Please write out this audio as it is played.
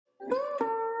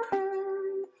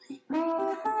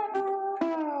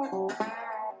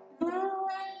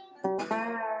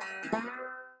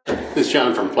This is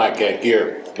John from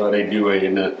FlatCatGear. Thought I'd do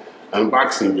an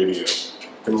unboxing video.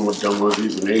 I've done one of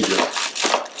these in Asia.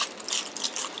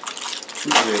 This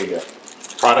is a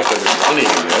product I've been running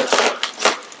with.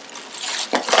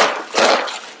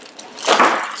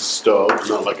 It's a stove,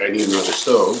 not like I need another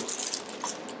stove.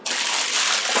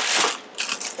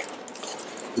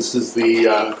 This is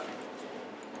the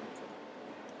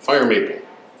Fire Maple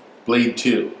Blade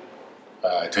 2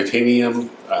 titanium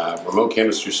remote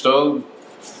canister stove.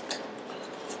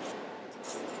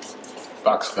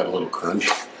 Box got a little crunch.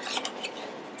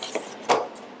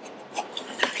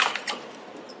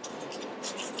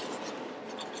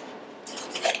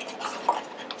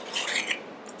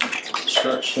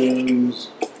 Instructions.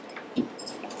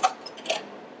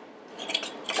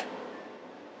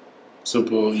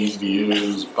 Simple, easy to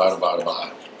use, bada bada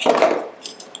bada.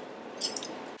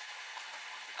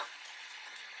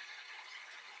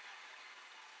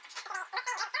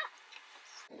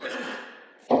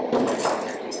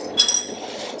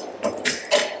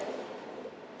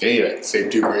 Dang it,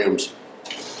 saved 2 grams.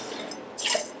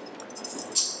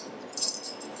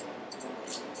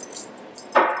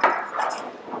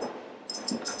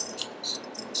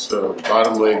 So the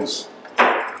bottom legs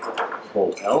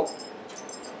fold out.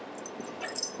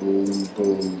 Boom,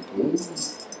 boom, boom.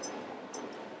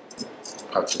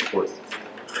 Hot support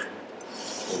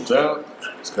folds out.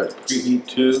 It's got a preheat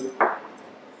tube.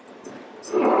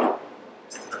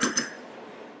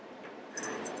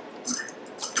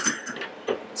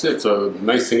 That's it. So the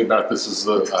nice thing about this is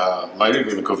the lighter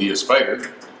than the Covia Spider.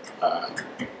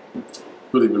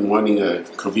 Really been wanting a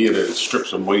Covia to strip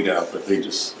some weight out, but they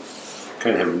just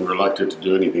kind of have been reluctant to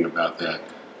do anything about that.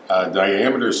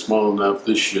 Diameter is small enough.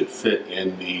 This should fit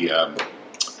in the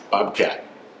Bobcat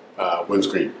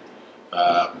windscreen.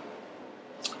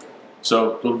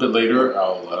 So a little bit later,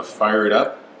 I'll fire it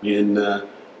up and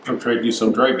I'll try to do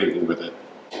some dry baking with it.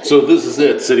 So this is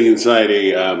it, sitting inside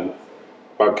a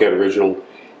Bobcat Original.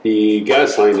 The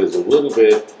gas line is a little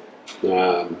bit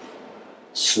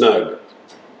snug. I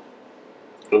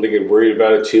don't think I'm worried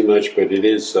about it too much, but it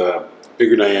is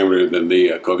bigger diameter than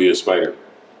the Covia Spider.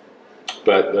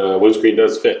 But the windscreen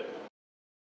does fit.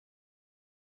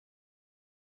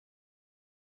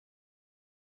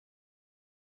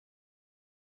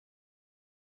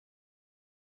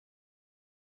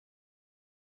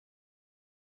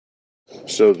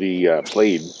 So the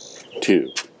Blade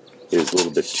 2 is a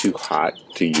little bit too hot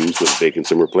to use with a bacon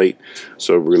simmer plate.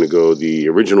 So we're going to go the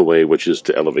original way, which is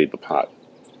to elevate the pot.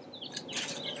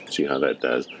 See how that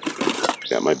does.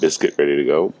 Got my biscuit ready to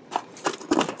go.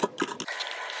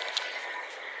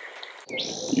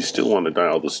 You still want to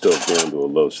dial the stove down to a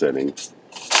low setting.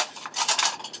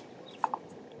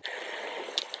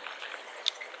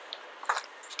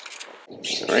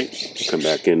 Alright, come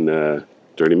back in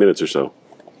 30 minutes or so.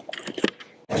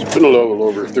 It's been a little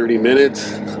over 30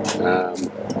 minutes.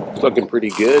 It's looking pretty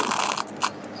good.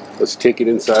 Let's take it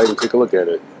inside and take a look at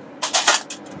it.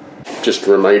 Just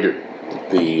a reminder,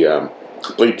 the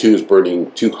Blade 2 is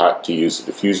burning too hot to use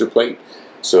the diffuser plate,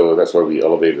 so that's why we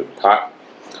elevated the pot.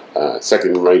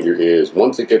 Second reminder is,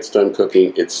 once it gets done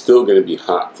cooking, it's still going to be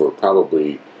hot for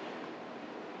probably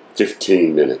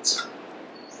 15 minutes.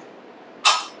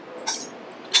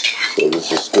 So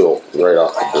this is still right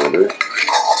off the burner.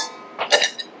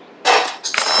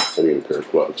 I need a pair of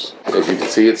gloves. As you can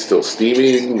see, it's still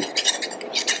steaming.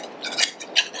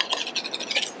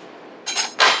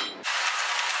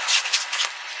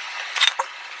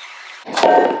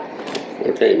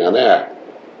 Okay, now that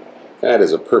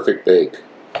is a perfect bake.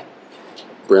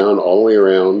 Brown all the way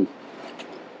around.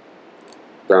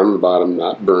 Brown on the bottom,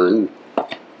 not burned.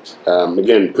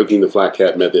 Again, cooking the flat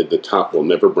cat method, the top will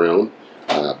never brown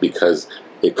because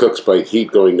it cooks by heat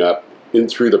going up in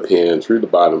through the pan, through the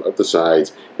bottom, up the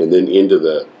sides, and then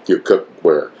into your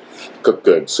cookware. Cook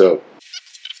good. So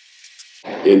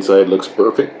inside looks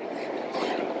perfect.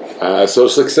 So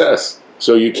success.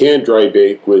 So you can dry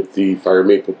bake with the Fire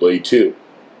Maple Blade 2.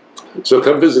 So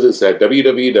come visit us at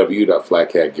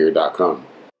www.flatcatgear.com.